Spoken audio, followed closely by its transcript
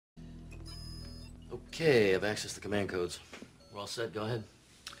Okay, I've accessed the command codes. We're all set, go ahead.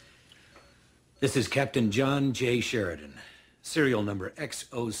 This is Captain John J. Sheridan. Serial number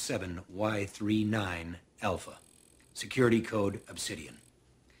X07Y39 Alpha. Security code Obsidian.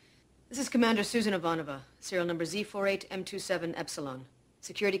 This is Commander Susan Ivanova. Serial number Z48M27 Epsilon.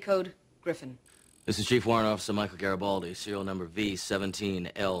 Security code Griffin. This is Chief Warrant Officer Michael Garibaldi. Serial number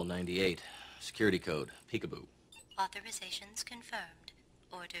V17L98. Security code Peekaboo. Authorizations confirmed.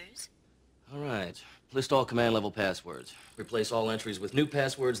 Orders? All right. List all command level passwords. Replace all entries with new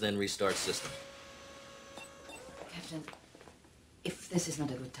passwords, then restart system. Captain, if this is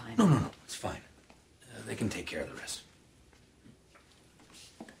not a good time... No. It's fine. They can take care of the rest.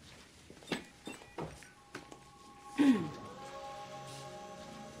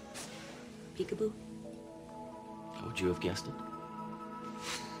 Peekaboo? How would you have guessed it?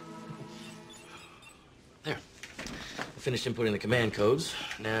 There. We finished inputting the command codes.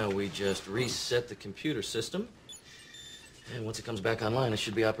 Now we just reset the computer system. And once it comes back online, it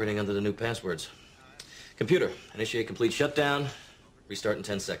should be operating under the new passwords. Computer, initiate complete shutdown. Restart in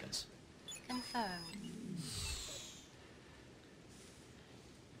 10 seconds. Confirmed.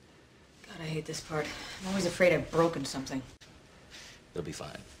 God, I hate this part. I'm always afraid I've broken something. They'll be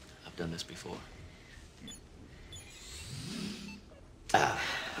fine. I've done this before. I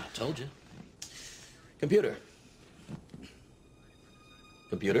told you. Computer.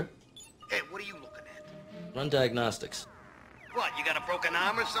 Computer, Hey, what are you looking at? run diagnostics. What, you got a broken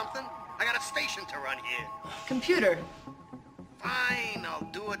arm or something? I got a station to run here. Computer. Fine, I'll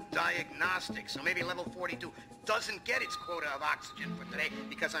do a diagnostic. So maybe level 42 doesn't get its quota of oxygen for today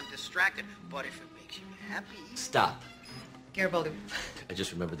because I'm distracted. But if it makes you happy... Stop. Garibaldi. I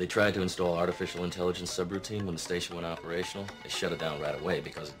just remembered they tried to install artificial intelligence subroutine when the station went operational. They shut it down right away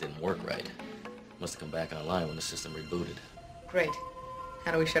because it didn't work right. Must have come back online when the system rebooted. Great.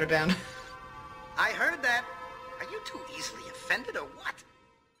 How do we shut it down? I heard that. Are you too easily offended or what?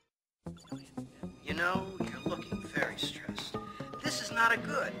 You know, you're looking very stressed. This is not a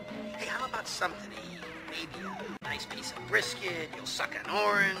good. Hey, how about something to eat? Maybe a nice piece of brisket, you'll suck an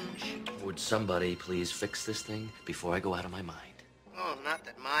orange. Would somebody please fix this thing before I go out of my mind? Oh, not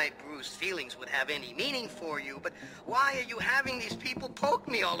that my bruised feelings would have any meaning for you, but why are you having these people poke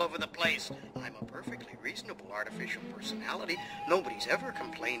me all over the place? I'm a perfectly reasonable artificial personality. Nobody's ever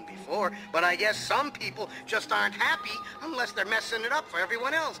complained before, but I guess some people just aren't happy unless they're messing it up for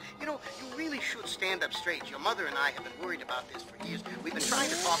everyone else. You know, you really should stand up straight. Your mother and I have been worried about this for years. We've been trying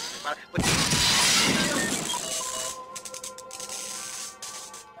to talk to you about it, but...